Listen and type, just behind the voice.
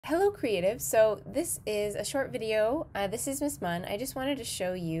Hello Creative. So this is a short video. This is Miss Munn. I just wanted to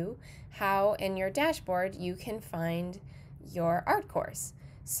show you how in your dashboard you can find your art course.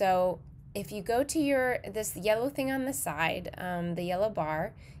 So if you go to this yellow thing on the side, the yellow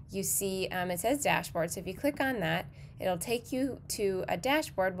bar, you see it says dashboard. So if you click on that, it'll take you to a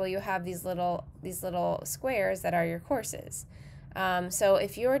dashboard where you have these little squares that are your courses. So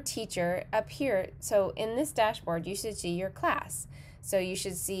if you're a teacher up here, so in this dashboard you should see your class. So you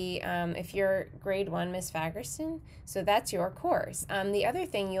should see if you're grade 1 Miss Fagerston, so that's your course. The other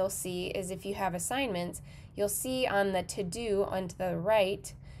thing you'll see is if you have assignments, you'll see on the to-do on the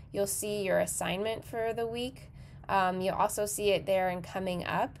right, you'll see your assignment for the week. You'll also see it there and coming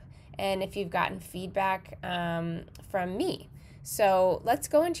up, and if you've gotten feedback from me. So let's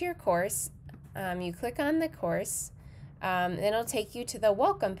go into your course. You click on the course, then it'll take you to the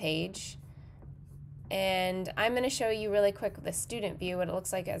welcome page. And I'm going to show you really quick the student view, what it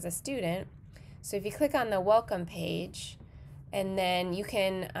looks like as a student. So if you click on the welcome page, and then you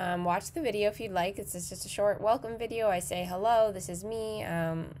can watch the video if you'd like. It's just a short welcome video. I say, hello, this is me.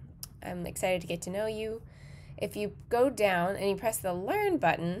 I'm excited to get to know you. If you go down and you press the Learn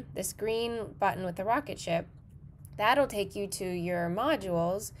button, this green button with the rocket ship, that'll take you to your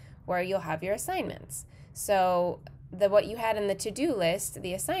modules where you'll have your assignments. So what you had in the to-do list,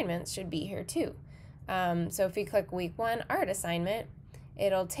 the assignments should be here too. So if you click week 1 art assignment,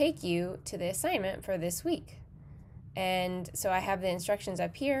 it'll take you to the assignment for this week. And so I have the instructions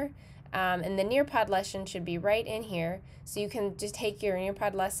up here, and the Nearpod lesson should be right in here. So you can just take your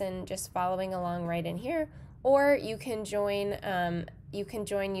Nearpod lesson just following along right in here, or you can join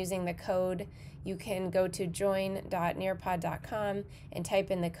using the code. You can go to join.nearpod.com and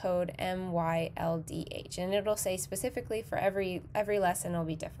type in the code MYLDH, and it'll say specifically for every lesson will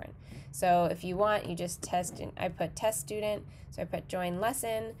be different. So if you want, you just I put test student, so I put join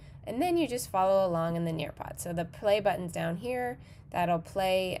lesson, and then you just follow along in the Nearpod. So the play button's down here. That'll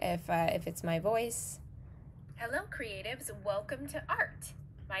play if it's my voice. Hello creatives, welcome to art.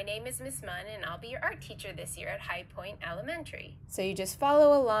 My name is Miss Munn, and I'll be your art teacher this year at High Point Elementary. So you just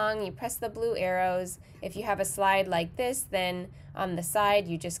follow along, you press the blue arrows. If you have a slide like this, then on the side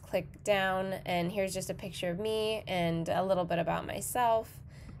you just click down, and here's just a picture of me and a little bit about myself.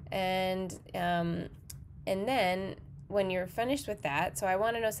 And then when you're finished with that, so I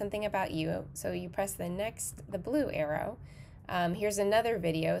want to know something about you, so you press the blue arrow. Here's another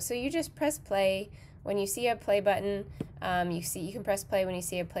video, so you just press play. When you see a play button, you can press play when you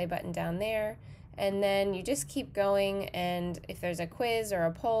see a play button down there, and then you just keep going, and if there's a quiz or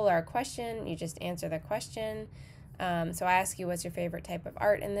a poll or a question, you just answer the question. So I ask you, what's your favorite type of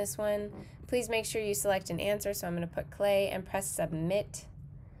art in this one? Please make sure you select an answer, so I'm going to put clay and press submit.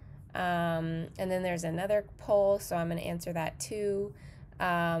 And then there's another poll, so I'm going to answer that too.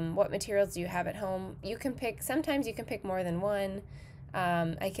 What materials do you have at home? You can pick, sometimes you can pick more than one.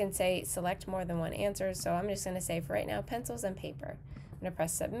 I can say select more than one answer, so I'm just going to say for right now pencils and paper. I'm going to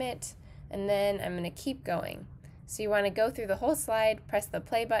press submit, and then I'm going to keep going. So you want to go through the whole slide, press the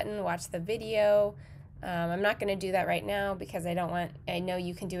play button, watch the video. I'm not going to do that right now because I know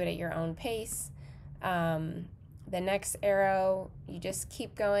you can do it at your own pace. The next arrow, you just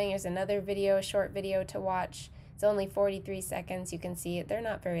keep going. There's another video, a short video to watch. It's only 43 seconds. You can see it. They're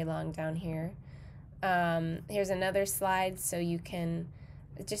not very long down here. Here's another slide, so you can,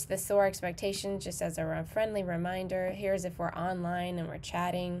 just the SOAR expectations, just as a friendly reminder. Here's if we're online and we're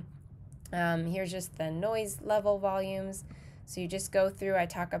chatting. Here's just the noise level volumes. So you just go through, I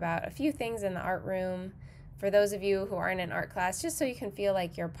talk about a few things in the art room. For those of you who aren't in art class, just so you can feel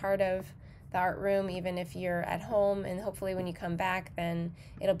like you're part of the art room, even if you're at home, and hopefully when you come back, then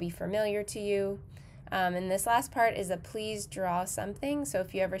it'll be familiar to you. And this last part is a please draw something. So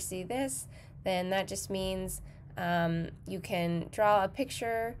if you ever see this, then that just means you can draw a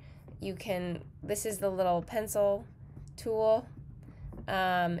picture. This is the little pencil tool.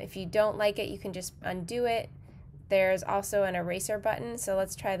 If you don't like it, you can just undo it. There's also an eraser button, so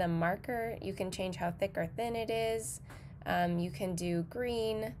let's try the marker. You can change how thick or thin it is. You can do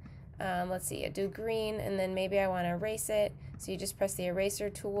green. Let's see, I do green, and then maybe I want to erase it. So you just press the eraser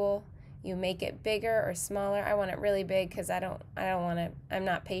tool. You make it bigger or smaller. I want it really big because I'm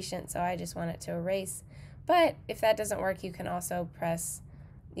not patient, so I just want it to erase. But if that doesn't work, you can also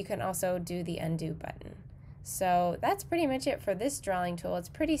do the undo button. So that's pretty much it for this drawing tool. It's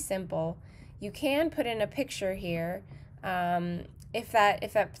pretty simple. You can put in a picture here. If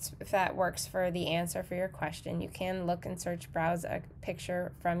that works for the answer for your question, you can look and search, browse a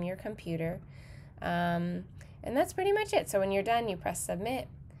picture from your computer. And that's pretty much it. So when you're done, you press submit.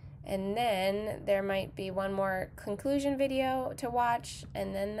 And then there might be one more conclusion video to watch,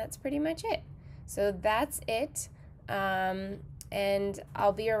 and then that's pretty much it. So that's it. And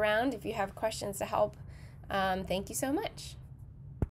I'll be around if you have questions to help. Thank you so much.